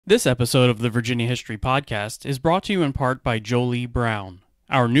This episode of the Virginia History Podcast is brought to you in part by Jolie Brown,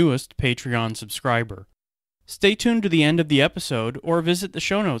 our newest Patreon subscriber. Stay tuned to the end of the episode or visit the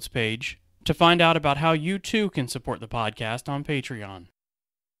show notes page to find out about how you too can support the podcast on Patreon.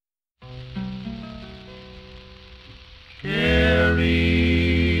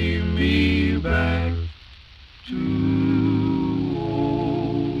 Carry me back to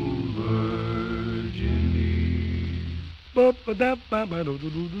old Virginia. Carry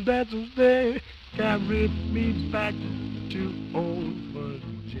me back to old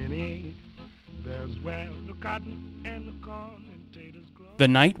Virginia. There's where the cotton and the corn and taters grow. The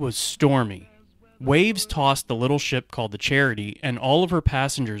night was stormy. Waves tossed the little ship called the Charity and all of her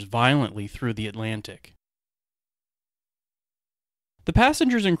passengers violently through the Atlantic. The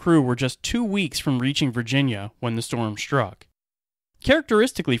passengers and crew were just 2 weeks from reaching Virginia when the storm struck.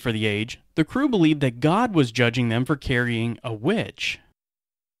 Characteristically for the age, the crew believed that God was judging them for carrying a witch.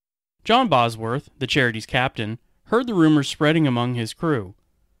 John Bosworth, the Charity's captain, heard the rumors spreading among his crew,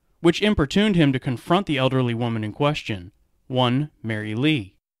 which importuned him to confront the elderly woman in question, one Mary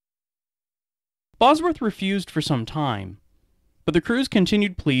Lee. Bosworth refused for some time, but the crew's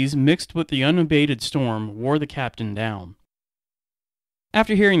continued pleas mixed with the unabated storm wore the captain down.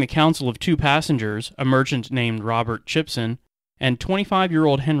 After hearing the counsel of 2 passengers, a merchant named Robert Chipson and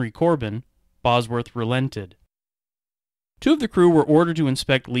 25-year-old Henry Corbin, Bosworth relented. 2 of the crew were ordered to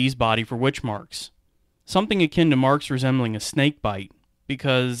inspect Lee's body for witch marks, something akin to marks resembling a snake bite,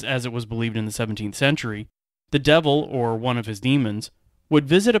 because, as it was believed in the 17th century, the devil, or one of his demons, would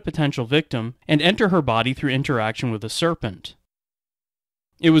visit a potential victim and enter her body through interaction with a serpent.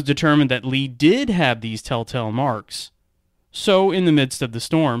 It was determined that Lee did have these telltale marks, so in the midst of the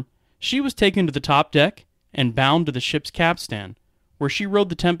storm, she was taken to the top deck and bound to the ship's capstan, where she rode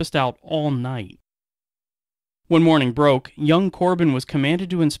the tempest out all night. When morning broke, young Corbin was commanded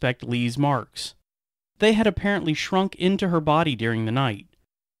to inspect Lee's marks. They had apparently shrunk into her body during the night.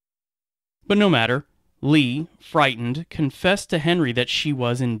 But no matter, Lee, frightened, confessed to Henry that she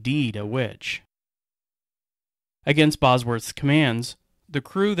was indeed a witch. Against Bosworth's commands, the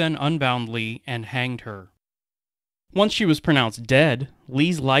crew then unbound Lee and hanged her. Once she was pronounced dead,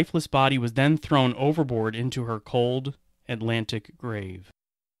 Lee's lifeless body was then thrown overboard into her cold Atlantic grave.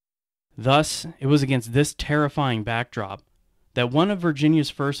 Thus, it was against this terrifying backdrop that one of Virginia's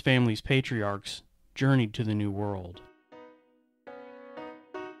first family's patriarchs journeyed to the New World.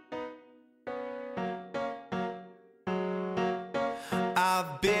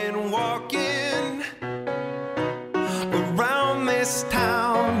 I've been walking around this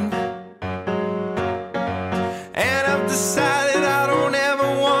town, and I've decided I don't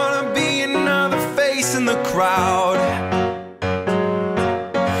ever want to be another face in the crowd.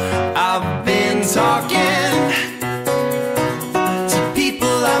 I've been talking to people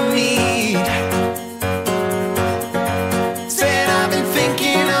I meet, saying I've been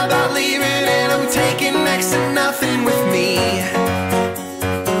thinking about leaving and I'm taking next to nothing with me.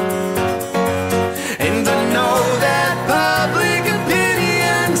 And I know that public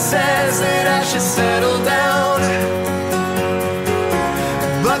opinion says that I should settle down,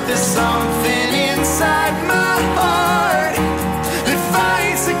 but there's something inside my heart that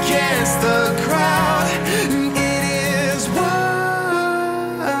fights against the crowd, and it is wild.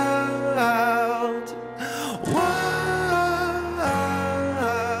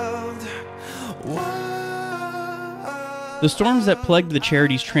 The storms that plagued the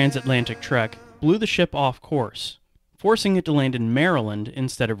Charity's transatlantic trek blew the ship off course, forcing it to land in Maryland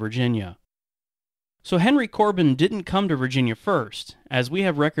instead of Virginia. So Henry Corbin didn't come to Virginia first, as we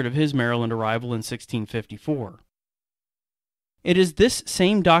have record of his Maryland arrival in 1654. It is this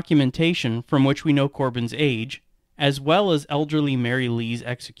same documentation from which we know Corbin's age, as well as elderly Mary Lee's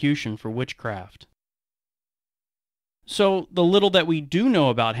execution for witchcraft. So, the little that we do know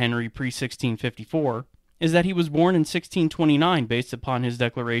about Henry pre-1654 is that he was born in 1629 based upon his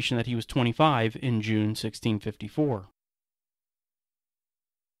declaration that he was 25 in June 1654.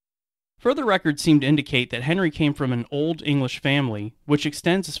 Further records seem to indicate that Henry came from an old English family, which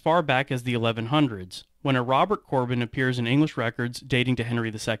extends as far back as the 1100s, when a Robert Corbin appears in English records dating to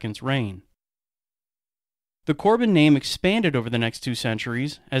Henry II's reign. The Corbin name expanded over the next 2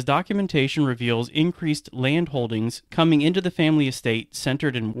 centuries, as documentation reveals increased land holdings coming into the family estate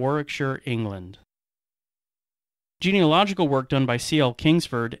centered in Warwickshire, England. Genealogical work done by C.L.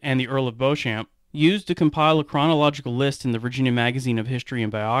 Kingsford and the Earl of Beauchamp, used to compile a chronological list in the Virginia Magazine of History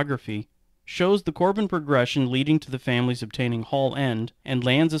and Biography, shows the Corbin progression leading to the family's obtaining Hall End and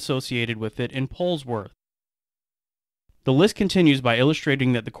lands associated with it in Polesworth. The list continues by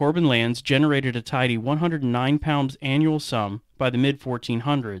illustrating that the Corbin lands generated a tidy £109 annual sum by the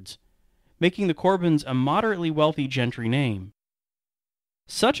mid-1400s, making the Corbins a moderately wealthy gentry name.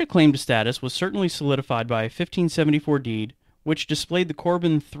 Such a claim to status was certainly solidified by a 1574 deed which displayed the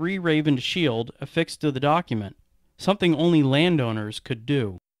Corbin three-ravened shield affixed to the document, something only landowners could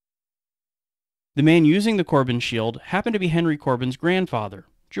do. The man using the Corbin shield happened to be Henry Corbin's grandfather,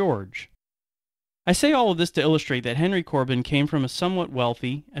 George. I say all of this to illustrate that Henry Corbin came from a somewhat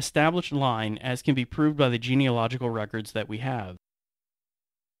wealthy, established line, as can be proved by the genealogical records that we have.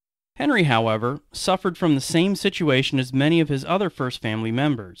 Henry, however, suffered from the same situation as many of his other first family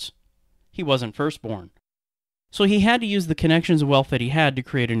members. He wasn't firstborn, so he had to use the connections and wealth that he had to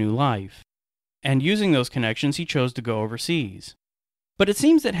create a new life. And using those connections, he chose to go overseas. But it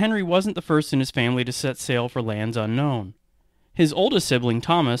seems that Henry wasn't the first in his family to set sail for lands unknown. His oldest sibling,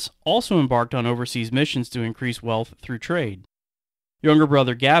 Thomas, also embarked on overseas missions to increase wealth through trade. Younger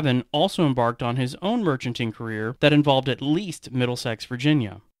brother Gavin also embarked on his own merchanting career that involved at least Middlesex,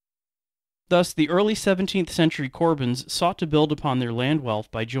 Virginia. Thus, the early 17th century Corbins sought to build upon their land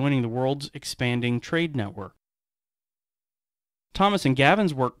wealth by joining the world's expanding trade network. Thomas and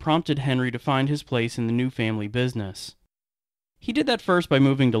Gavin's work prompted Henry to find his place in the new family business. He did that first by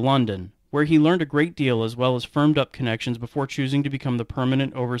moving to London, where he learned a great deal as well as firmed up connections before choosing to become the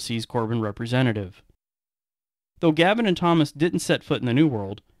permanent overseas Corbin representative. Though Gavin and Thomas didn't set foot in the New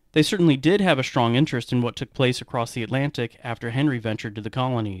World, they certainly did have a strong interest in what took place across the Atlantic after Henry ventured to the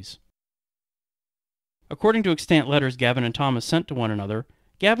colonies. According to extant letters Gavin and Thomas sent to one another,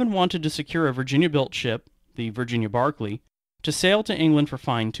 Gavin wanted to secure a Virginia-built ship, the Virginia Barclay, to sail to England for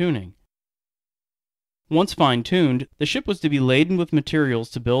fine-tuning. Once fine-tuned, the ship was to be laden with materials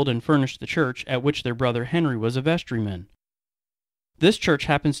to build and furnish the church at which their brother Henry was a vestryman. This church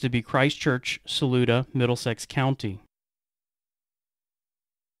happens to be Christ Church, Saluda, Middlesex County.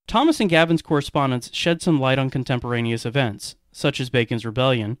 Thomas and Gavin's correspondence shed some light on contemporaneous events, such as Bacon's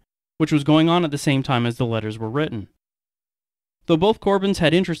Rebellion, which was going on at the same time as the letters were written. Though both Corbins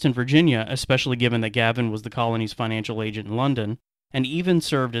had interest in Virginia, especially given that Gavin was the colony's financial agent in London, and even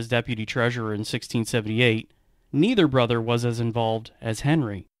served as deputy treasurer in 1678, neither brother was as involved as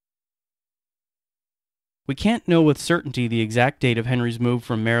Henry. We can't know with certainty the exact date of Henry's move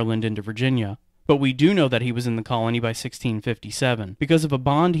from Maryland into Virginia, but we do know that he was in the colony by 1657, because of a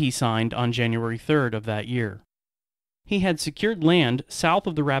bond he signed on January 3rd of that year. He had secured land south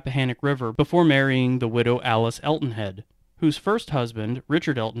of the Rappahannock River before marrying the widow Alice Eltonhead, whose first husband,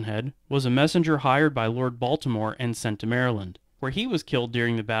 Richard Eltonhead, was a messenger hired by Lord Baltimore and sent to Maryland, where he was killed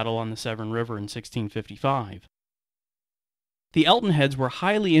during the battle on the Severn River in 1655. The Eltonheads were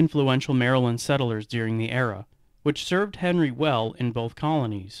highly influential Maryland settlers during the era, which served Henry well in both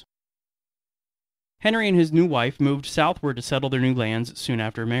colonies. Henry and his new wife moved southward to settle their new lands soon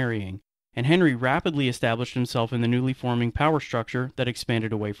after marrying, and Henry rapidly established himself in the newly forming power structure that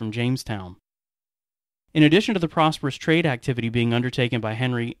expanded away from Jamestown. In addition to the prosperous trade activity being undertaken by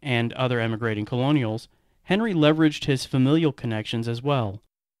Henry and other emigrating colonials, Henry leveraged his familial connections as well.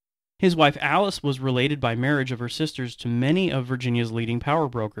 His wife Alice was related by marriage of her sisters to many of Virginia's leading power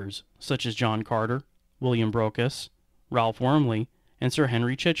brokers, such as John Carter, William Brocas, Ralph Wormley, and Sir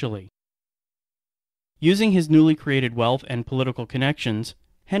Henry Chichely. Using his newly created wealth and political connections,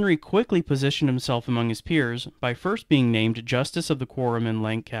 Henry quickly positioned himself among his peers by first being named Justice of the Quorum in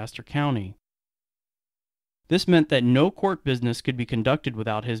Lancaster County. This meant that no court business could be conducted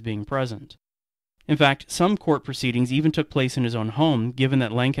without his being present. In fact, some court proceedings even took place in his own home, given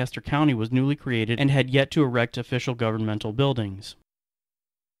that Lancaster County was newly created and had yet to erect official governmental buildings.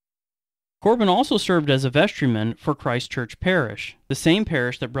 Corbin also served as a vestryman for Christ Church Parish, the same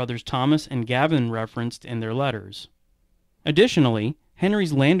parish that brothers Thomas and Gavin referenced in their letters. Additionally,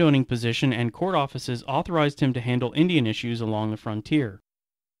 Henry's landowning position and court offices authorized him to handle Indian issues along the frontier.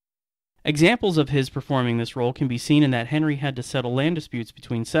 Examples of his performing this role can be seen in that Henry had to settle land disputes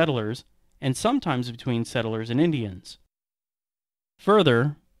between settlers, and sometimes between settlers and Indians.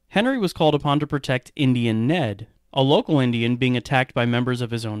 Further, Henry was called upon to protect Indian Ned, a local Indian being attacked by members of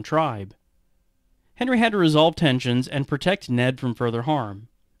his own tribe. Henry had to resolve tensions and protect Ned from further harm,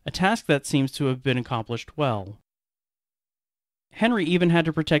 a task that seems to have been accomplished well. Henry even had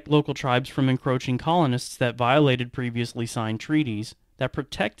to protect local tribes from encroaching colonists that violated previously signed treaties that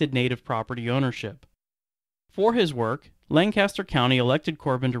protected native property ownership. For his work, Lancaster County elected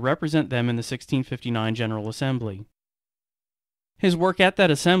Corbin to represent them in the 1659 General Assembly. His work at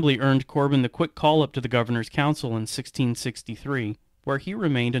that assembly earned Corbin the quick call-up to the Governor's Council in 1663, where he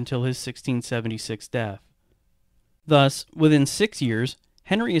remained until his 1676 death. Thus, within 6 years,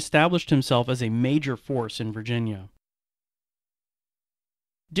 Henry established himself as a major force in Virginia.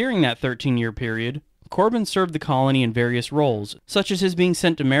 During that 13-year period, Corbin served the colony in various roles, such as his being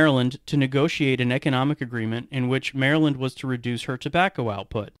sent to Maryland to negotiate an economic agreement in which Maryland was to reduce her tobacco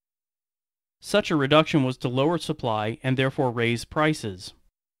output. Such a reduction was to lower supply and therefore raise prices.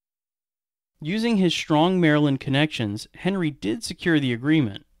 Using his strong Maryland connections, Henry did secure the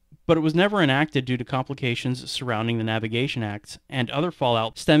agreement, but it was never enacted due to complications surrounding the Navigation Acts and other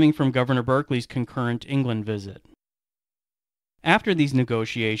fallout stemming from Governor Berkeley's concurrent England visit. After these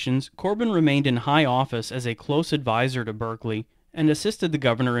negotiations, Corbin remained in high office as a close advisor to Berkeley and assisted the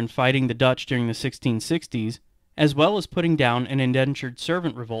governor in fighting the Dutch during the 1660s, as well as putting down an indentured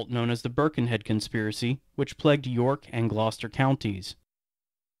servant revolt known as the Birkenhead Conspiracy, which plagued York and Gloucester counties.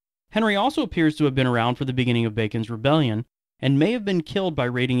 Henry also appears to have been around for the beginning of Bacon's Rebellion, and may have been killed by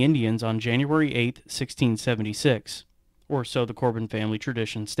raiding Indians on January 8, 1676, or so the Corbin family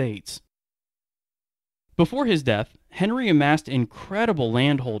tradition states. Before his death, Henry amassed incredible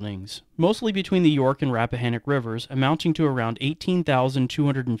land holdings, mostly between the York and Rappahannock rivers, amounting to around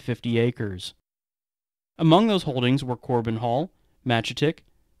 18,250 acres. Among those holdings were Corbin Hall, Matchetick,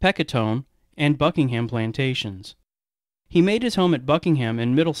 Peckatone, and Buckingham plantations. He made his home at Buckingham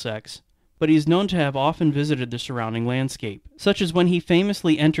in Middlesex, but he is known to have often visited the surrounding landscape, such as when he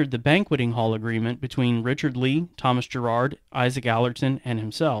famously entered the banqueting hall agreement between Richard Lee, Thomas Gerard, Isaac Allerton, and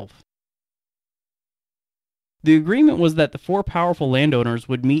himself. The agreement was that the four powerful landowners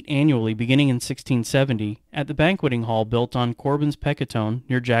would meet annually beginning in 1670 at the banqueting hall built on Corbin's Peckatone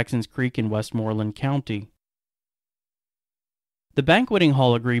near Jackson's Creek in Westmoreland County. The banqueting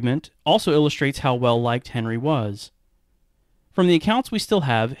hall agreement also illustrates how well liked Henry was. From the accounts we still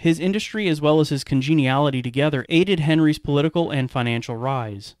have, his industry as well as his congeniality together aided Henry's political and financial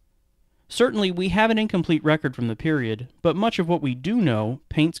rise. Certainly, we have an incomplete record from the period, but much of what we do know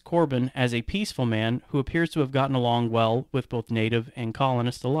paints Corbin as a peaceful man who appears to have gotten along well with both native and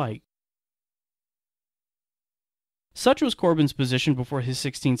colonists alike. Such was Corbin's position before his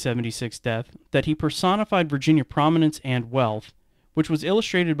 1676 death that he personified Virginia prominence and wealth, which was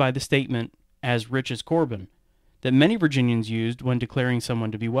illustrated by the statement, "as rich as Corbin," that many Virginians used when declaring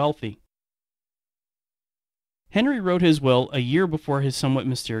someone to be wealthy. Henry wrote his will a year before his somewhat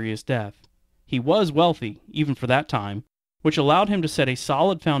mysterious death. He was wealthy, even for that time, which allowed him to set a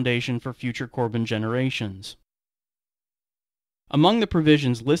solid foundation for future Corbin generations. Among the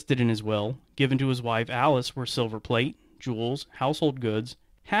provisions listed in his will, given to his wife Alice, were silver plate, jewels, household goods,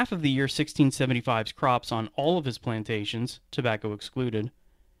 half of the year 1675's crops on all of his plantations, tobacco excluded,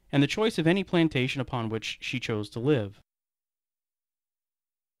 and the choice of any plantation upon which she chose to live.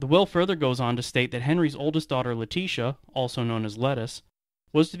 The will further goes on to state that Henry's oldest daughter Letitia, also known as Lettuce,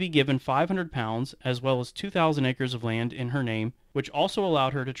 was to be given £500 as well as 2,000 acres of land in her name, which also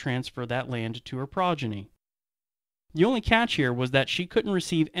allowed her to transfer that land to her progeny. The only catch here was that she couldn't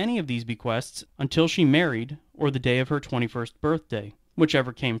receive any of these bequests until she married or the day of her 21st birthday,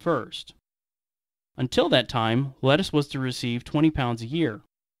 whichever came first. Until that time, Lettuce was to receive £20 a year.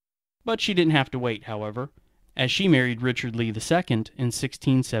 But she didn't have to wait, however, as she married Richard Lee II in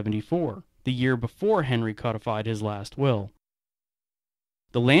 1674, the year before Henry codified his last will.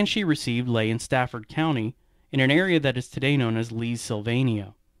 The land she received lay in Stafford County, in an area that is today known as Lee's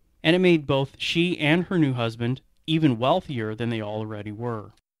Sylvania, and it made both she and her new husband even wealthier than they already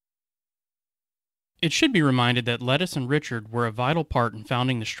were. It should be reminded that Lettuce and Richard were a vital part in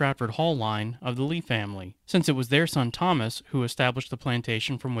founding the Stratford Hall line of the Lee family, since it was their son Thomas who established the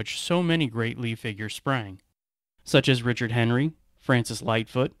plantation from which so many great Lee figures sprang, such as Richard Henry, Francis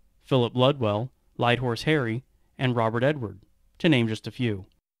Lightfoot, Philip Ludwell, Lighthorse Harry, and Robert Edward, to name just a few.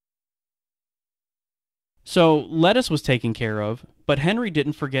 So, Lettuce was taken care of, but Henry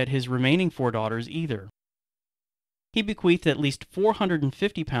didn't forget his remaining four daughters either. He bequeathed at least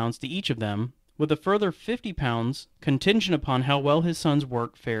 £450 to each of them, with a further £50 contingent upon how well his son's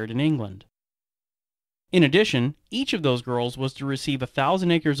work fared in England. In addition, each of those girls was to receive 1,000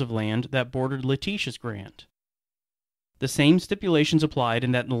 acres of land that bordered Letitia's grant. The same stipulations applied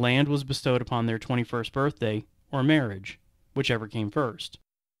in that the land was bestowed upon their 21st birthday or marriage, whichever came first.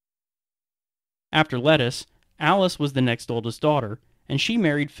 After Lettuce, Alice was the next oldest daughter, and she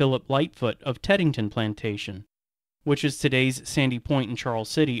married Philip Lightfoot of Teddington Plantation, which is today's Sandy Point in Charles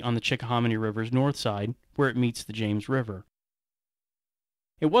City on the Chickahominy River's north side, where it meets the James River.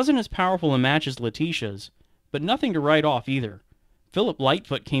 It wasn't as powerful a match as Letitia's, but nothing to write off either. Philip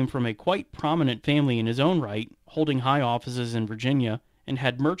Lightfoot came from a quite prominent family in his own right, holding high offices in Virginia, and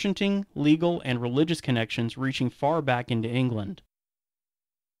had merchanting, legal, and religious connections reaching far back into England.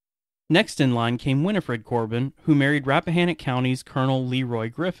 Next in line came Winifred Corbin, who married Rappahannock County's Colonel Leroy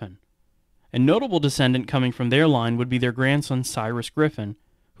Griffin. A notable descendant coming from their line would be their grandson Cyrus Griffin,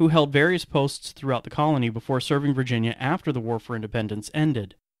 who held various posts throughout the colony before serving Virginia after the War for Independence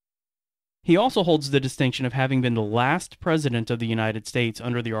ended. He also holds the distinction of having been the last president of the United States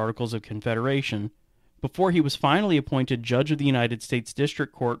under the Articles of Confederation, before he was finally appointed Judge of the United States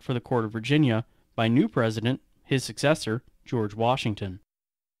District Court for the Court of Virginia by new president, his successor, George Washington.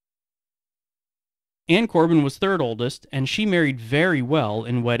 Anne Corbin was third oldest, and she married very well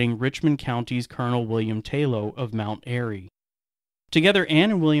in wedding Richmond County's Colonel William Taylor of Mount Airy. Together,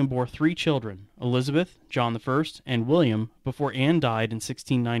 Anne and William bore 3 children, Elizabeth, John I, and William, before Anne died in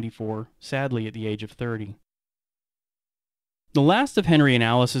 1694, sadly at the age of 30. The last of Henry and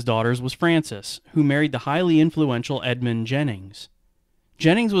Alice's daughters was Frances, who married the highly influential Edmund Jennings.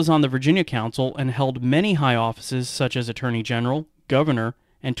 Jennings was on the Virginia Council and held many high offices such as Attorney General, Governor,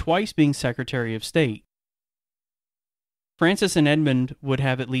 and twice being Secretary of State. Frances and Edmund would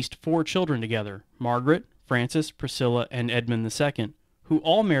have at least 4 children together, Margaret, Frances, Priscilla, and Edmund II, who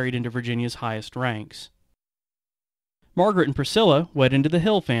all married into Virginia's highest ranks. Margaret and Priscilla wed into the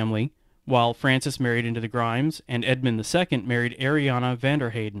Hill family, while Frances married into the Grimes, and Edmund II married Ariana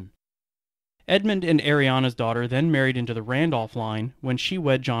Vanderhayden. Edmund and Ariana's daughter then married into the Randolph line when she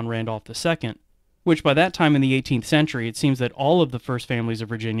wed John Randolph II, which by that time in the 18th century it seems that all of the first families of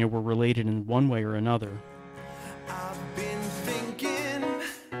Virginia were related in one way or another. I've been thinking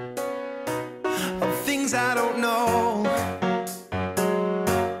of things I don't know,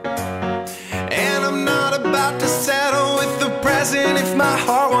 and I'm not about to settle with the present if my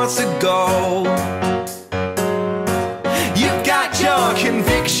heart wants to go. You've got your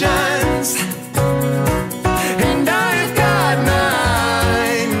convictions, and I've got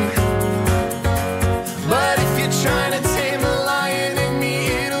mine, but if you're trying to tame the lion in me,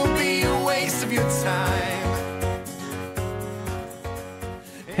 it'll be a waste of your time.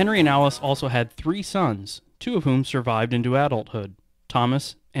 Henry and Alice also had 3 sons, 2 of whom survived into adulthood,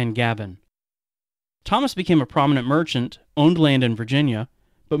 Thomas and Gavin. Thomas became a prominent merchant, owned land in Virginia,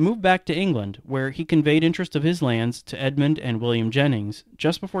 but moved back to England, where he conveyed interest of his lands to Edmund and William Jennings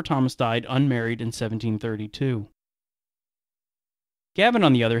just before Thomas died unmarried in 1732. Gavin,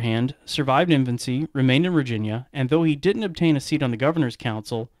 on the other hand, survived infancy, remained in Virginia, and though he didn't obtain a seat on the governor's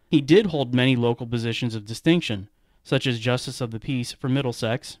council, he did hold many local positions of distinction, such as Justice of the Peace for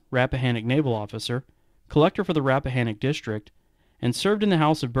Middlesex, Rappahannock Naval Officer, Collector for the Rappahannock District, and served in the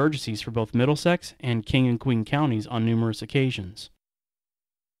House of Burgesses for both Middlesex and King and Queen counties on numerous occasions.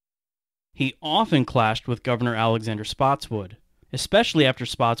 He often clashed with Governor Alexander Spotswood, especially after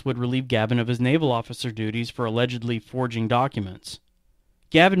Spotswood relieved Gavin of his naval officer duties for allegedly forging documents.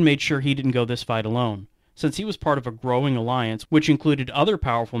 Gavin made sure he didn't go this fight alone, since he was part of a growing alliance which included other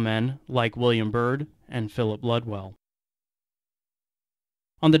powerful men like William Byrd and Philip Ludwell.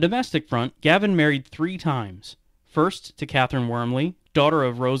 On the domestic front, Gavin married 3 times, first to Catherine Wormley, daughter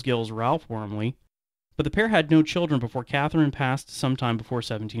of Rosegill's Ralph Wormley, but the pair had no children before Catherine passed sometime before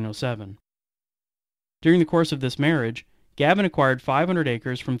 1707. During the course of this marriage, Gavin acquired 500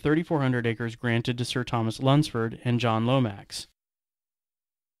 acres from 3,400 acres granted to Sir Thomas Lunsford and John Lomax.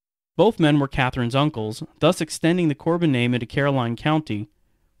 Both men were Catherine's uncles, thus extending the Corbin name into Caroline County,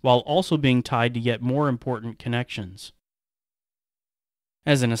 while also being tied to yet more important connections.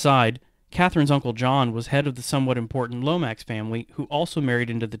 As an aside, Catherine's uncle John was head of the somewhat important Lomax family, who also married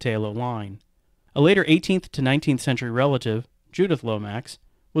into the Taylor line. A later 18th to 19th century relative, Judith Lomax,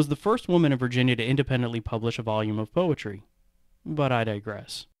 was the first woman in Virginia to independently publish a volume of poetry. But I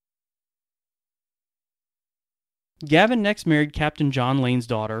digress. Gavin next married Captain John Lane's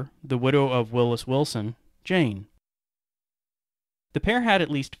daughter, the widow of Willis Wilson, Jane. The pair had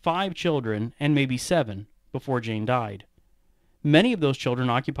at least 5 children, and maybe 7, before Jane died. Many of those children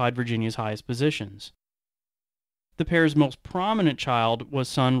occupied Virginia's highest positions. The pair's most prominent child was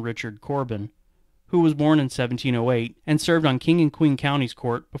son Richard Corbin, who was born in 1708 and served on King and Queen County's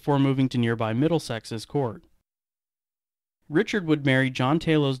court before moving to nearby Middlesex's court. Richard would marry John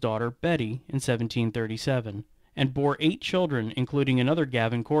Taylor's daughter Betty in 1737 and bore 8 children, including another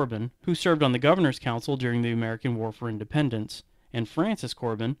Gavin Corbin, who served on the Governor's Council during the American War for Independence, and Frances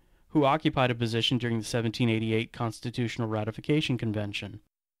Corbin, who occupied a position during the 1788 Constitutional Ratification Convention.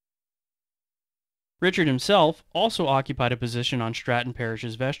 Richard himself also occupied a position on Stratton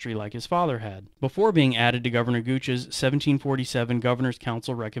Parish's vestry like his father had, before being added to Governor Gooch's 1747 Governor's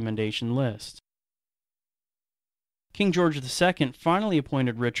Council recommendation list. King George II finally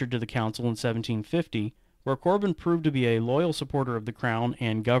appointed Richard to the council in 1750, where Corbin proved to be a loyal supporter of the Crown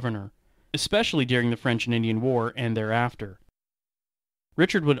and Governor, especially during the French and Indian War and thereafter.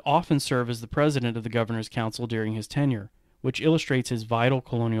 Richard would often serve as the president of the Governor's Council during his tenure, which illustrates his vital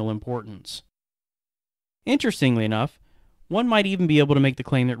colonial importance. Interestingly enough, One might even be able to make the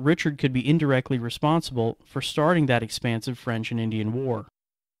claim that Richard could be indirectly responsible for starting that expansive French and Indian War.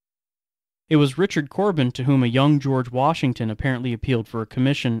 It was Richard Corbin to whom a young George Washington apparently appealed for a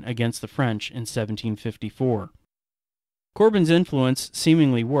commission against the French in 1754. Corbin's influence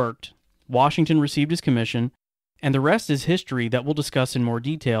seemingly worked. Washington received his commission, and the rest is history that we'll discuss in more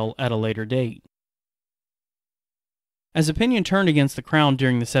detail at a later date. As opinion turned against the crown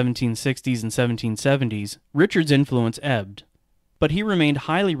during the 1760s and 1770s, Richard's influence ebbed, but he remained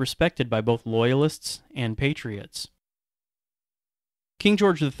highly respected by both loyalists and patriots. King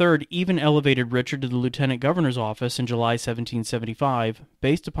George III even elevated Richard to the lieutenant governor's office in July 1775,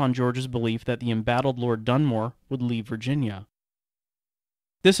 based upon George's belief that the embattled Lord Dunmore would leave Virginia.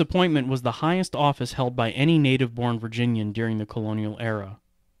 This appointment was the highest office held by any native-born Virginian during the colonial era.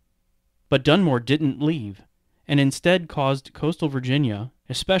 But Dunmore didn't leave, and instead caused coastal Virginia,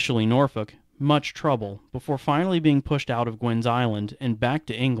 especially Norfolk, much trouble before finally being pushed out of Gwynn's Island and back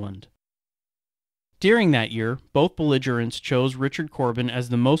to England. During that year, both belligerents chose Richard Corbin as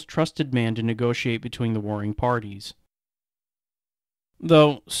the most trusted man to negotiate between the warring parties.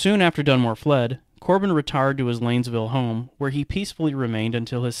 Though, soon after Dunmore fled, Corbin retired to his Lanesville home, where he peacefully remained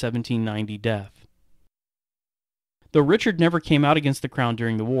until his 1790 death. Though Richard never came out against the crown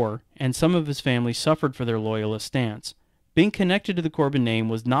during the war, and some of his family suffered for their loyalist stance, being connected to the Corbin name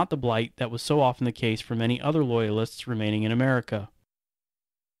was not the blight that was so often the case for many other loyalists remaining in America.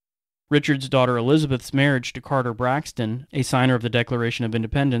 Richard's daughter Elizabeth's marriage to Carter Braxton, a signer of the Declaration of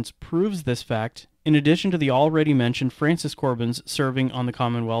Independence, proves this fact, in addition to the already mentioned Francis Corbins serving on the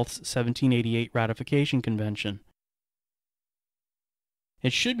Commonwealth's 1788 ratification convention.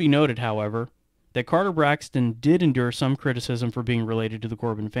 It should be noted, however, that Carter Braxton did endure some criticism for being related to the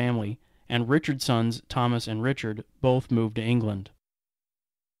Corbin family, and Richard's sons, Thomas and Richard, both moved to England.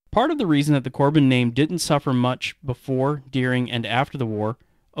 Part of the reason that the Corbin name didn't suffer much before, during, and after the war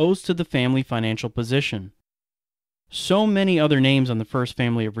owes to the family financial position. So many other names on the First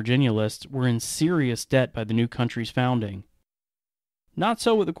Family of Virginia list were in serious debt by the new country's founding. Not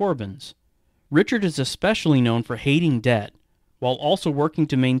so with the Corbins. Richard is especially known for hating debt, while also working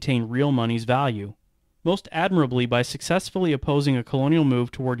to maintain real money's value, most admirably by successfully opposing a colonial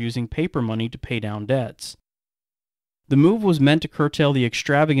move toward using paper money to pay down debts. The move was meant to curtail the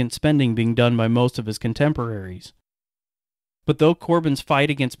extravagant spending being done by most of his contemporaries. But though Corbin's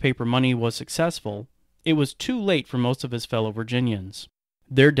fight against paper money was successful, it was too late for most of his fellow Virginians.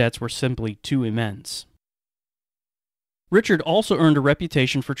 Their debts were simply too immense. Richard also earned a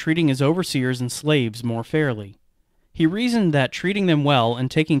reputation for treating his overseers and slaves more fairly. He reasoned that treating them well and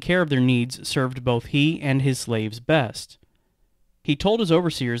taking care of their needs served both he and his slaves best. He told his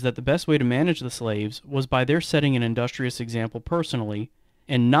overseers that the best way to manage the slaves was by their setting an industrious example personally,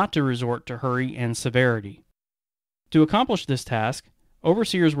 and not to resort to hurry and severity. To accomplish this task,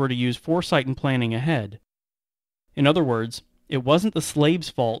 overseers were to use foresight and planning ahead. In other words, it wasn't the slave's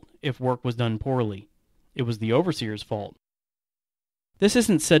fault if work was done poorly. It was the overseer's fault. This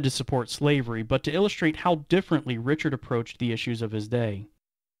isn't said to support slavery, but to illustrate how differently Richard approached the issues of his day.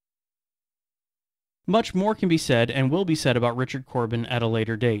 Much more can be said and will be said about Richard Corbin at a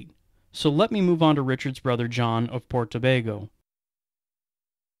later date, so let me move on to Richard's brother John of Port Tobago.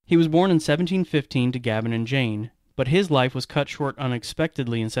 He was born in 1715 to Gavin and Jane, but his life was cut short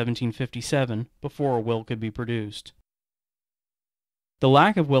unexpectedly in 1757 before a will could be produced. The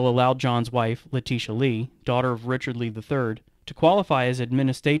lack of will allowed John's wife, Letitia Lee, daughter of Richard Lee III, to qualify as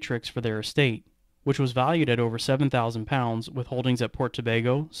administratrix for their estate, which was valued at over £7,000 with holdings at Port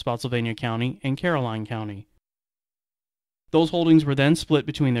Tobago, Spotsylvania County, and Caroline County. Those holdings were then split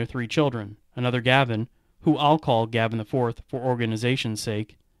between their three children, another Gavin, who I'll call Gavin IV for organization's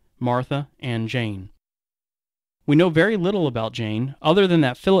sake, Martha, and Jane. We know very little about Jane, other than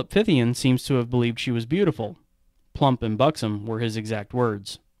that Philip Fithian seems to have believed she was beautiful. Plump and buxom were his exact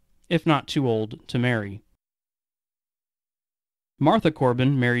words, if not too old to marry. Martha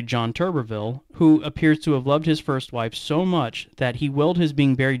Corbin married John Turberville, who appears to have loved his first wife so much that he willed his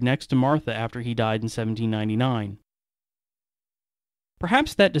being buried next to Martha after he died in 1799.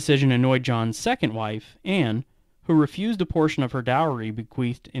 Perhaps that decision annoyed John's second wife, Anne, who refused a portion of her dowry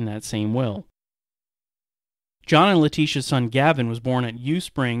bequeathed in that same will. John and Letitia's son Gavin was born at Ewe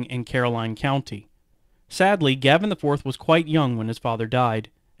Spring in Caroline County. Sadly, Gavin IV was quite young when his father died,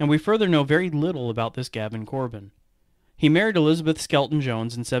 and we further know very little about this Gavin Corbin. He married Elizabeth Skelton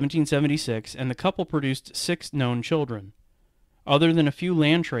Jones in 1776, and the couple produced 6 known children. Other than a few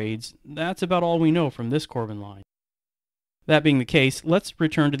land trades, that's about all we know from this Corbin line. That being the case, let's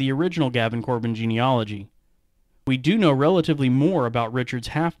return to the original Gavin Corbin genealogy. We do know relatively more about Richard's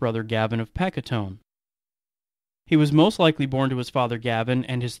half-brother Gavin of Peckatone. He was most likely born to his father Gavin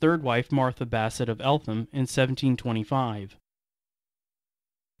and his third wife Martha Bassett of Eltham in 1725.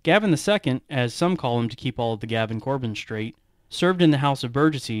 Gavin II, as some call him to keep all of the Gavin Corbins straight, served in the House of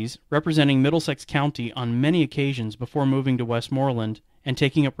Burgesses, representing Middlesex County on many occasions before moving to Westmoreland and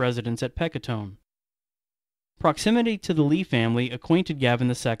taking up residence at Pecatone. Proximity to the Lee family acquainted Gavin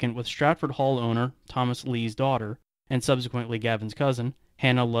II with Stratford Hall owner Thomas Lee's daughter, and subsequently Gavin's cousin,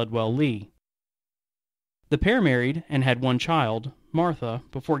 Hannah Ludwell Lee. The pair married and had one child, Martha,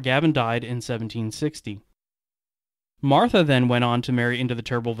 before Gavin died in 1760. Martha then went on to marry into the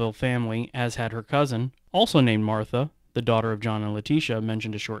Turbleville family, as had her cousin, also named Martha, the daughter of John and Letitia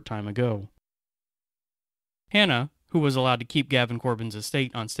mentioned a short time ago. Hannah, who was allowed to keep Gavin Corbin's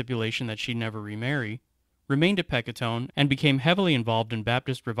estate on stipulation that she never remarry, remained at Pecatone and became heavily involved in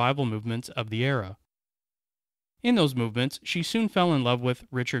Baptist revival movements of the era. In those movements, she soon fell in love with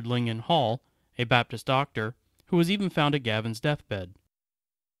Richard Lingan Hall, a Baptist doctor, who was even found at Gavin's deathbed.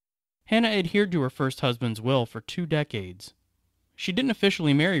 Hannah adhered to her first husband's will for 2 decades. She didn't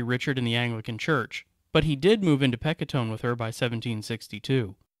officially marry Richard in the Anglican Church, but he did move into Pecatone with her by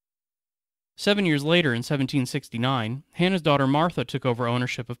 1762. 7 years later, in 1769, Hannah's daughter Martha took over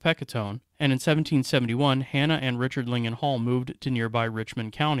ownership of Pecatone, and in 1771, Hannah and Richard Lingan Hall moved to nearby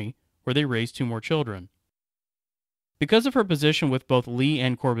Richmond County, where they raised 2 more children. Because of her position with both Lee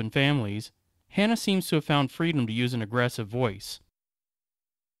and Corbin families, Hannah seems to have found freedom to use an aggressive voice.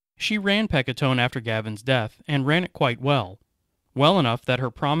 She ran Pecatone after Gavin's death, and ran it quite well enough that her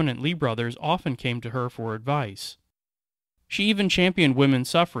prominent Lee brothers often came to her for advice. She even championed women's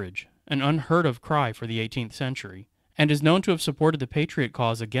suffrage, an unheard-of cry for the 18th century, and is known to have supported the Patriot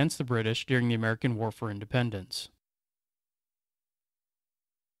cause against the British during the American War for Independence.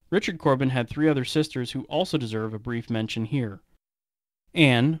 Richard Corbin had 3 other sisters who also deserve a brief mention here.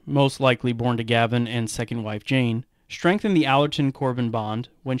 Anne, most likely born to Gavin and second wife Jane, strengthened the Allerton-Corbin bond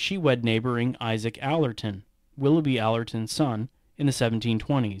when she wed neighboring Isaac Allerton, Willoughby Allerton's son, in the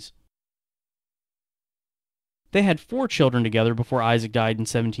 1720s. They had 4 children together before Isaac died in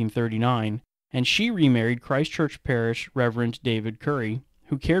 1739, and she remarried Christ Church Parish Reverend David Curry,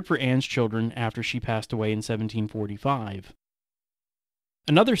 who cared for Anne's children after she passed away in 1745.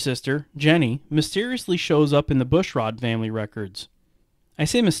 Another sister, Jenny, mysteriously shows up in the Bushrod family records. I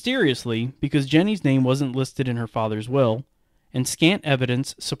say mysteriously because Jenny's name wasn't listed in her father's will, and scant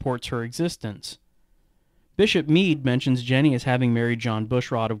evidence supports her existence. Bishop Meade mentions Jenny as having married John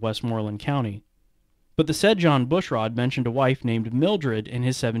Bushrod of Westmoreland County, but the said John Bushrod mentioned a wife named Mildred in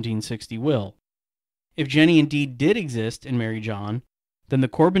his 1760 will. If Jenny indeed did exist and marry John, then the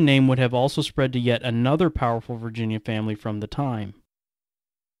Corbin name would have also spread to yet another powerful Virginia family from the time.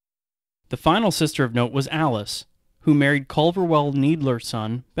 The final sister of note was Alice, who married Culverwell Needler's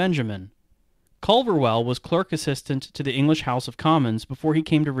son, Benjamin. Culverwell was clerk assistant to the English House of Commons before he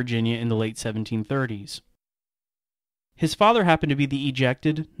came to Virginia in the late 1730s. His father happened to be the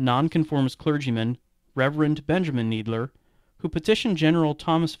ejected, nonconformist clergyman, Reverend Benjamin Needler, who petitioned General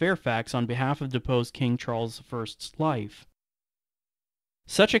Thomas Fairfax on behalf of deposed King Charles I's life.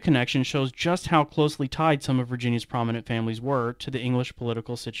 Such a connection shows just how closely tied some of Virginia's prominent families were to the English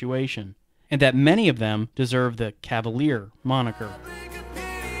political situation, and that many of them deserve the Cavalier moniker.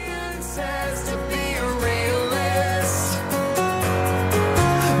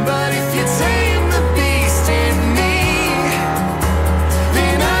 But if you tame the beast in me,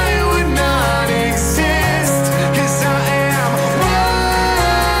 then I would not exist, 'cause I am wild.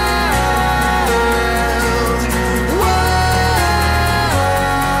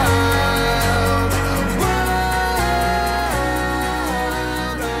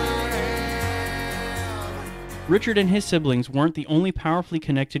 Richard and his siblings weren't the only powerfully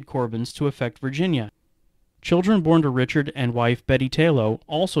connected Corbins to affect Virginia. Children born to Richard and wife Betty Taylor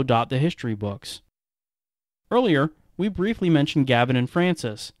also dot the history books. Earlier, we briefly mentioned Gavin and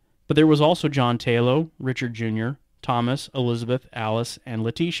Francis, but there was also John Taylor, Richard Jr., Thomas, Elizabeth, Alice, and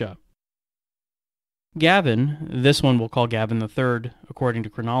Letitia. Gavin, this one we'll call Gavin III, according to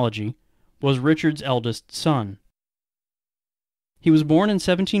chronology, was Richard's eldest son. He was born in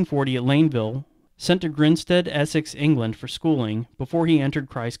 1740 at Laneville, sent to Grinstead, Essex, England for schooling before he entered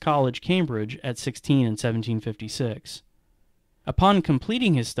Christ College, Cambridge at 16 in 1756. Upon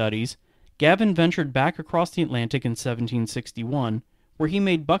completing his studies, Gavin ventured back across the Atlantic in 1761, where he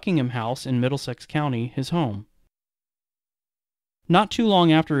made Buckingham House in Middlesex County his home. Not too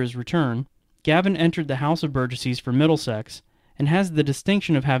long after his return, Gavin entered the House of Burgesses for Middlesex and has the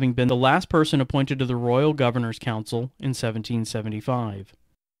distinction of having been the last person appointed to the Royal Governor's Council in 1775.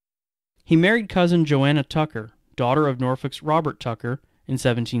 He married cousin Joanna Tucker, daughter of Norfolk's Robert Tucker, in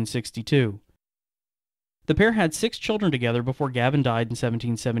 1762. The pair had 6 children together before Gavin died in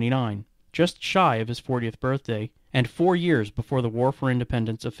 1779, just shy of his 40th birthday, and 4 years before the War for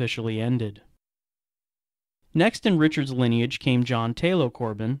Independence officially ended. Next in Richard's lineage came John Taylor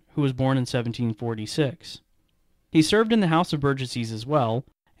Corbin, who was born in 1746. He served in the House of Burgesses as well,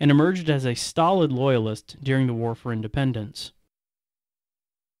 and emerged as a stolid loyalist during the War for Independence.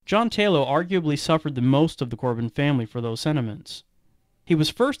 John Taylor arguably suffered the most of the Corbin family for those sentiments. He was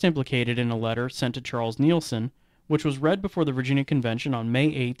first implicated in a letter sent to Charles Neilson, which was read before the Virginia Convention on May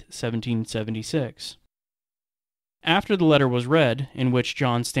 8, 1776. After the letter was read, in which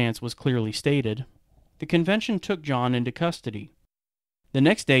John's stance was clearly stated, the convention took John into custody. The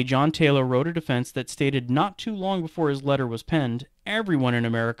next day, John Taylor wrote a defense that stated not too long before his letter was penned, everyone in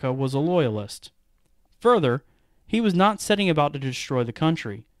America was a loyalist. Further, he was not setting about to destroy the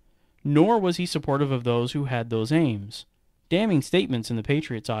country, nor was he supportive of those who had those aims. Damning statements in the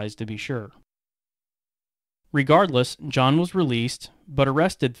Patriots' eyes, to be sure. Regardless, John was released, but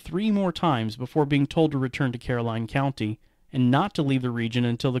arrested 3 more times before being told to return to Caroline County and not to leave the region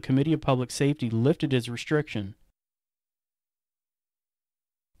until the Committee of Public Safety lifted his restriction.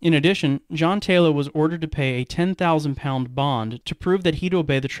 In addition, John Taylor was ordered to pay a 10,000-pound bond to prove that he'd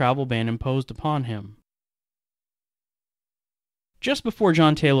obey the travel ban imposed upon him. Just before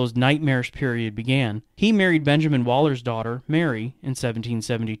John Taylor's nightmarish period began, he married Benjamin Waller's daughter, Mary, in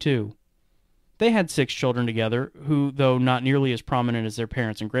 1772. They had 6 children together, who, though not nearly as prominent as their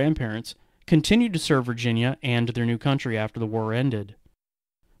parents and grandparents, continued to serve Virginia and their new country after the war ended.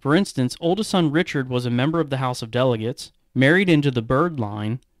 For instance, oldest son Richard was a member of the House of Delegates, married into the Byrd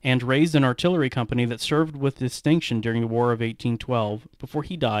line, and raised an artillery company that served with distinction during the War of 1812 before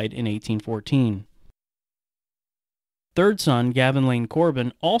he died in 1814. Third son, Gavin Lane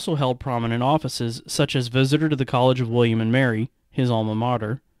Corbin, also held prominent offices such as visitor to the College of William and Mary, his alma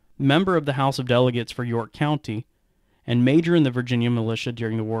mater, member of the House of Delegates for York County, and major in the Virginia militia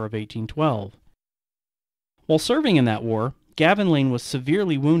during the War of 1812. While serving in that war, Gavin Lane was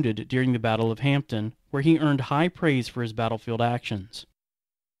severely wounded during the Battle of Hampton, where he earned high praise for his battlefield actions.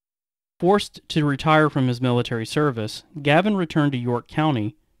 Forced to retire from his military service, Gavin returned to York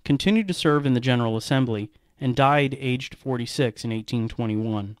County, continued to serve in the General Assembly, and died aged 46 in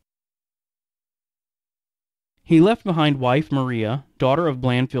 1821. He left behind wife Maria, daughter of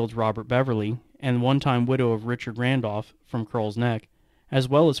Blandfield's Robert Beverly, and one-time widow of Richard Randolph from Curl's Neck, as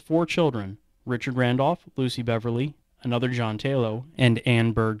well as 4 children, Richard Randolph, Lucy Beverly, another John Taylor, and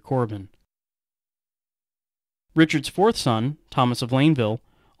Anne Byrd Corbin. Richard's 4th son, Thomas of Laneville,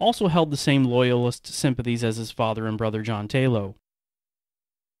 also held the same loyalist sympathies as his father and brother John Taylor.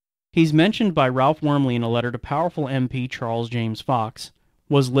 He's mentioned by Ralph Wormley in a letter to powerful MP Charles James Fox,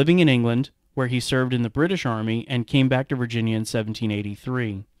 was living in England, where he served in the British Army and came back to Virginia in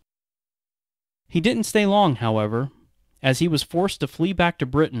 1783. He didn't stay long, however, as he was forced to flee back to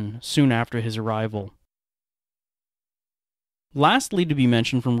Britain soon after his arrival. Lastly to be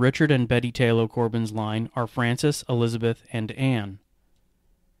mentioned from Richard and Betty Taylor Corbin's line are Frances, Elizabeth, and Anne.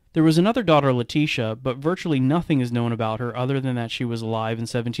 There was another daughter, Letitia, but virtually nothing is known about her other than that she was alive in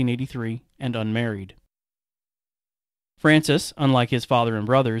 1783 and unmarried. Francis, unlike his father and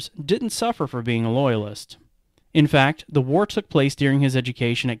brothers, didn't suffer for being a loyalist. In fact, the war took place during his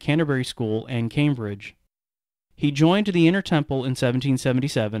education at Canterbury School and Cambridge. He joined the Inner Temple in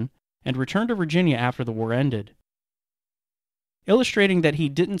 1777 and returned to Virginia after the war ended. Illustrating that he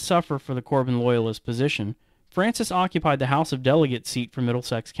didn't suffer for the Corbin loyalist position, Francis occupied the House of Delegates seat for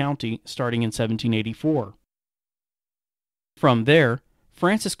Middlesex County starting in 1784. From there,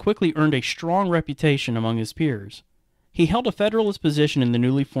 Francis quickly earned a strong reputation among his peers. He held a Federalist position in the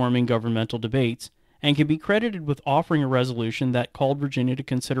newly forming governmental debates and can be credited with offering a resolution that called Virginia to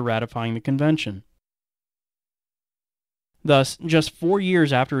consider ratifying the convention. Thus, just 4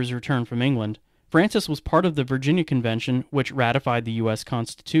 years after his return from England, Francis was part of the Virginia Convention which ratified the U.S.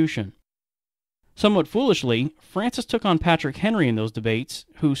 Constitution. Somewhat foolishly, Francis took on Patrick Henry in those debates,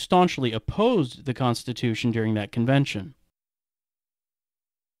 who staunchly opposed the Constitution during that convention.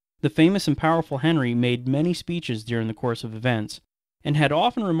 The famous and powerful Henry made many speeches during the course of events, and had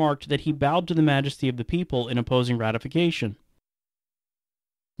often remarked that he bowed to the majesty of the people in opposing ratification.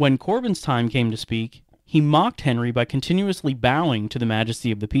 When Corbin's time came to speak, he mocked Henry by continuously bowing to the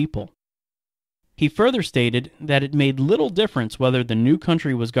majesty of the people. He further stated that it made little difference whether the new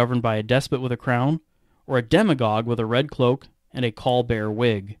country was governed by a despot with a crown or a demagogue with a red cloak and a caul-bear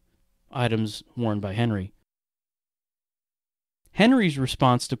wig, items worn by Henry. Henry's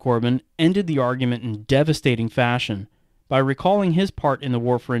response to Corbin ended the argument in devastating fashion by recalling his part in the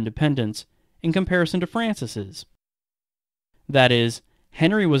War for Independence in comparison to Francis's. That is,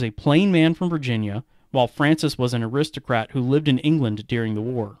 Henry was a plain man from Virginia, while Francis was an aristocrat who lived in England during the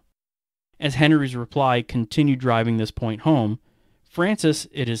war. As Henry's reply continued driving this point home, Francis,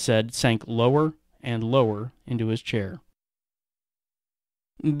 it is said, sank lower and lower into his chair.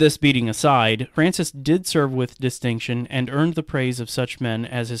 This beating aside, Francis did serve with distinction and earned the praise of such men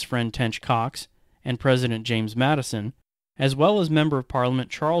as his friend Tench Coxe and President James Madison, as well as Member of Parliament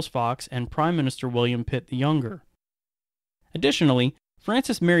Charles Fox and Prime Minister William Pitt the Younger. Additionally,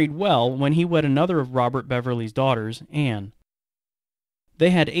 Francis married well when he wed another of Robert Beverley's daughters, Anne. They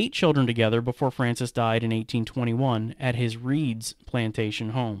had 8 children together before Francis died in 1821 at his Reeds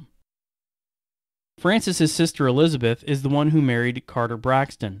plantation home. Francis's sister Elizabeth is the one who married Carter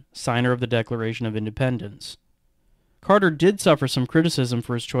Braxton, signer of the Declaration of Independence. Carter did suffer some criticism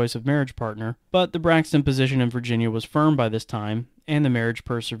for his choice of marriage partner, but the Braxton position in Virginia was firm by this time, and the marriage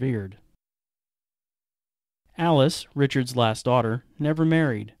persevered. Alice, Richard's last daughter, never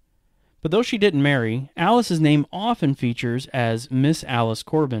married. But though she didn't marry, Alice's name often features as Miss Alice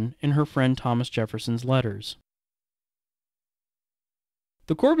Corbin in her friend Thomas Jefferson's letters.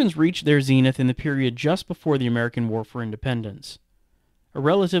 The Corbins reached their zenith in the period just before the American War for Independence, a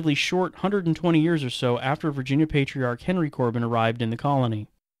relatively short 120 years or so after Virginia patriarch Henry Corbin arrived in the colony.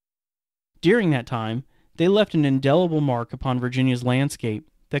 During that time, they left an indelible mark upon Virginia's landscape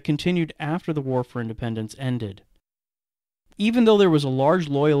that continued after the War for Independence ended. Even though there was a large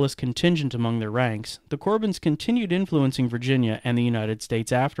Loyalist contingent among their ranks, the Corbins continued influencing Virginia and the United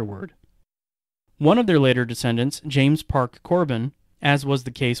States afterward. One of their later descendants, James Parke Corbin, as was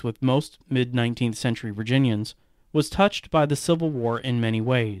the case with most mid-19th century Virginians, was touched by the Civil War in many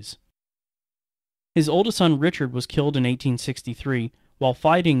ways. His oldest son Richard was killed in 1863 while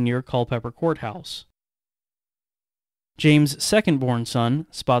fighting near Culpeper Courthouse. James' second-born son,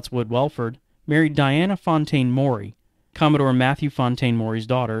 Spotswood Welford, married Diana Fontaine Maury, Commodore Matthew Fontaine Maury's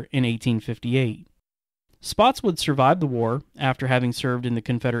daughter, in 1858. Spotswood survived the war after having served in the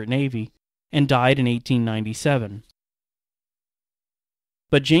Confederate Navy and died in 1897.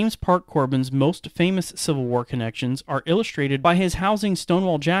 But James Parke Corbin's most famous Civil War connections are illustrated by his housing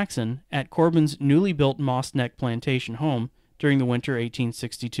Stonewall Jackson at Corbin's newly built Moss Neck plantation home during the winter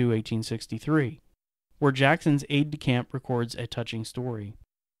 1862-1863, where Jackson's aide-de-camp records a touching story.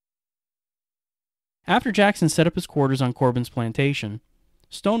 After Jackson set up his quarters on Corbin's plantation,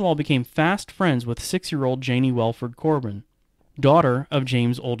 Stonewall became fast friends with 6-year-old Janie Welford Corbin, daughter of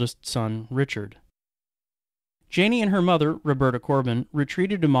James' oldest son, Richard. Janie and her mother, Roberta Corbin,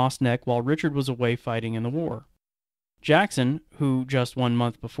 retreated to Moss Neck while Richard was away fighting in the war. Jackson, who just 1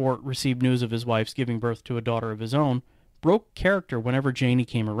 month before received news of his wife's giving birth to a daughter of his own, broke character whenever Janie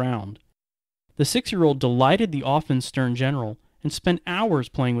came around. The 6-year-old delighted the often stern general and spent hours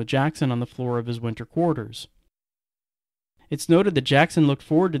playing with Jackson on the floor of his winter quarters. It's noted that Jackson looked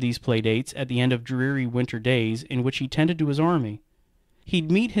forward to these playdates at the end of dreary winter days in which he tended to his army.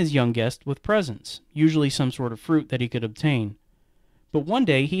 He'd meet his young guest with presents, usually some sort of fruit that he could obtain. But one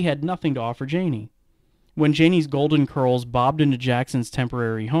day he had nothing to offer Janie. When Janie's golden curls bobbed into Jackson's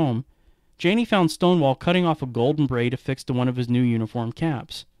temporary home, Janie found Stonewall cutting off a golden braid affixed to one of his new uniform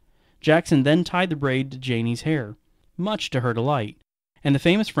caps. Jackson then tied the braid to Janie's hair, much to her delight, and the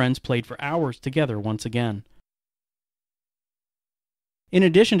famous friends played for hours together once again. In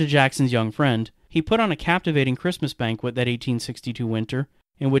addition to Jackson's young friend, he put on a captivating Christmas banquet that 1862 winter,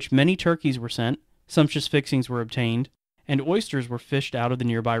 in which many turkeys were sent, sumptuous fixings were obtained, and oysters were fished out of the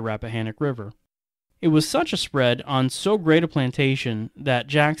nearby Rappahannock River. It was such a spread on so great a plantation that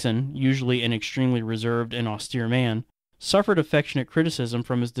Jackson, usually an extremely reserved and austere man, suffered affectionate criticism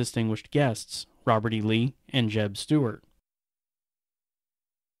from his distinguished guests, Robert E. Lee and Jeb Stuart.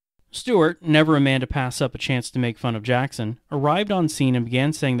 Stuart, never a man to pass up a chance to make fun of Jackson, arrived on scene and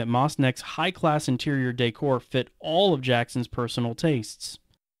began saying that Moss Neck's high-class interior decor fit all of Jackson's personal tastes.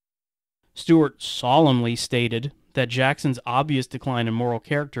 Stuart solemnly stated that Jackson's obvious decline in moral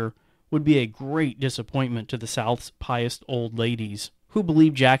character would be a great disappointment to the South's pious old ladies, who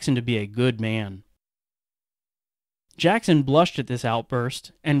believed Jackson to be a good man. Jackson blushed at this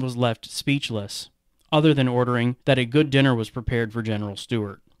outburst and was left speechless, other than ordering that a good dinner was prepared for General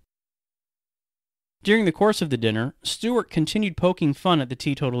Stuart. During the course of the dinner, Stuart continued poking fun at the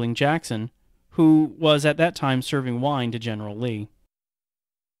teetotaling Jackson, who was at that time serving wine to General Lee.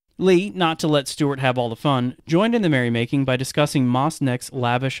 Lee, not to let Stuart have all the fun, joined in the merrymaking by discussing Moss Neck's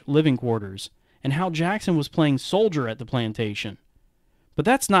lavish living quarters, and how Jackson was playing soldier at the plantation. But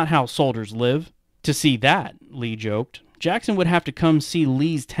that's not how soldiers live. To see that, Lee joked, Jackson would have to come see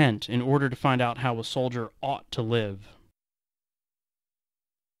Lee's tent in order to find out how a soldier ought to live.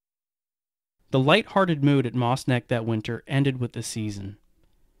 The light-hearted mood at Moss Neck that winter ended with the season.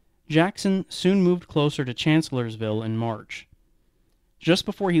 Jackson soon moved closer to Chancellorsville in March. Just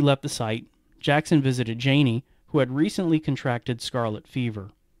before he left the site, Jackson visited Janie, who had recently contracted scarlet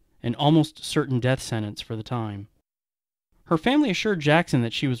fever, an almost certain death sentence for the time. Her family assured Jackson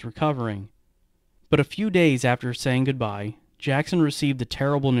that she was recovering, but a few days after saying goodbye, Jackson received the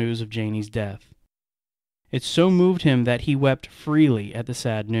terrible news of Janie's death. It so moved him that he wept freely at the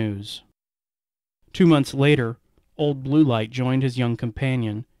sad news. 2 months later, Old Blue Light joined his young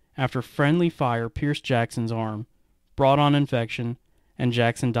companion after friendly fire pierced Jackson's arm, brought on infection, and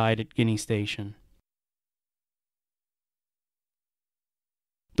Jackson died at Guinea Station.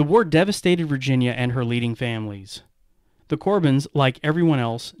 The war devastated Virginia and her leading families. The Corbins, like everyone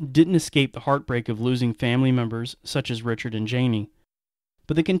else, didn't escape the heartbreak of losing family members such as Richard and Janie,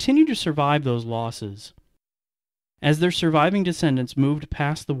 but they continued to survive those losses. As their surviving descendants moved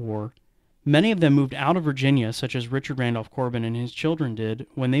past the war, many of them moved out of Virginia, such as Richard Randolph Corbin and his children did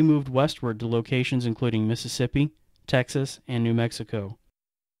when they moved westward to locations including Mississippi, Texas, and New Mexico.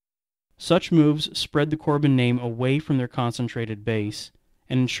 Such moves spread the Corbin name away from their concentrated base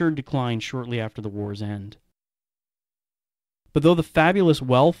and ensured decline shortly after the war's end. But though the fabulous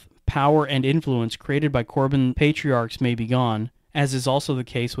wealth, power, and influence created by Corbin patriarchs may be gone, as is also the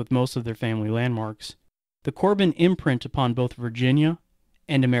case with most of their family landmarks, the Corbin imprint upon both Virginia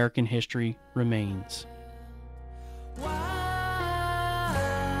and American history remains.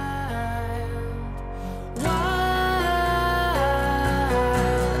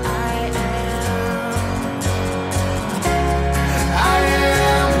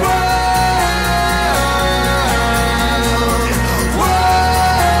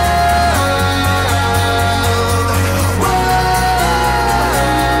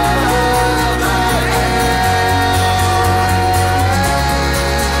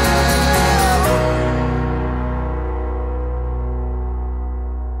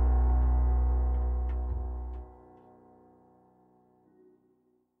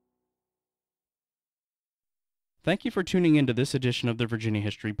 Thank you for tuning into this edition of the Virginia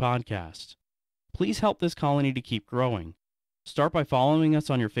History Podcast. Please help this colony to keep growing. Start by following us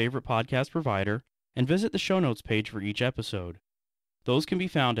on your favorite podcast provider and visit the show notes page for each episode. Those can be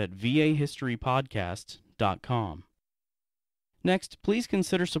found at vahistorypodcast.com. Next, please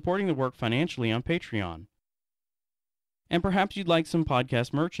consider supporting the work financially on Patreon. And perhaps you'd like some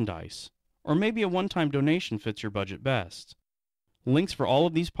podcast merchandise, or maybe a one-time donation fits your budget best. Links for all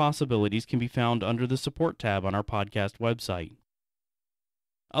of these possibilities can be found under the Support tab on our podcast website.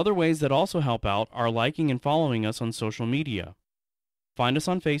 Other ways that also help out are liking and following us on social media. Find us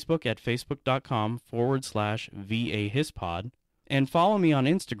on Facebook at facebook.com/VAHispod, and follow me on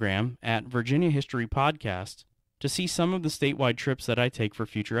Instagram at Virginia History Podcast to see some of the statewide trips that I take for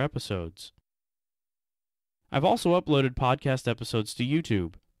future episodes. I've also uploaded podcast episodes to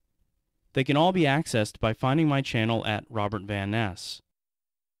YouTube. They can all be accessed by finding my channel at Robert Van Ness.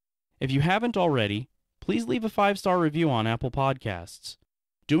 If you haven't already, please leave a 5-star review on Apple Podcasts.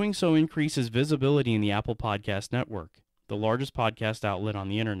 Doing so increases visibility in the Apple Podcast Network, the largest podcast outlet on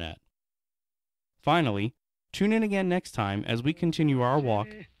the internet. Finally, tune in again next time as we continue our walk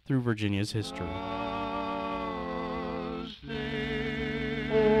through Virginia's history.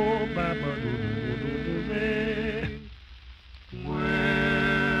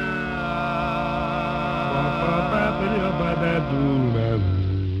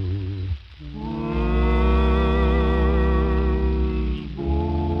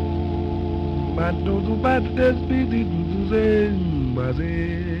 Mas tudo bate despedido dos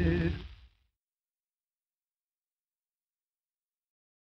embazes.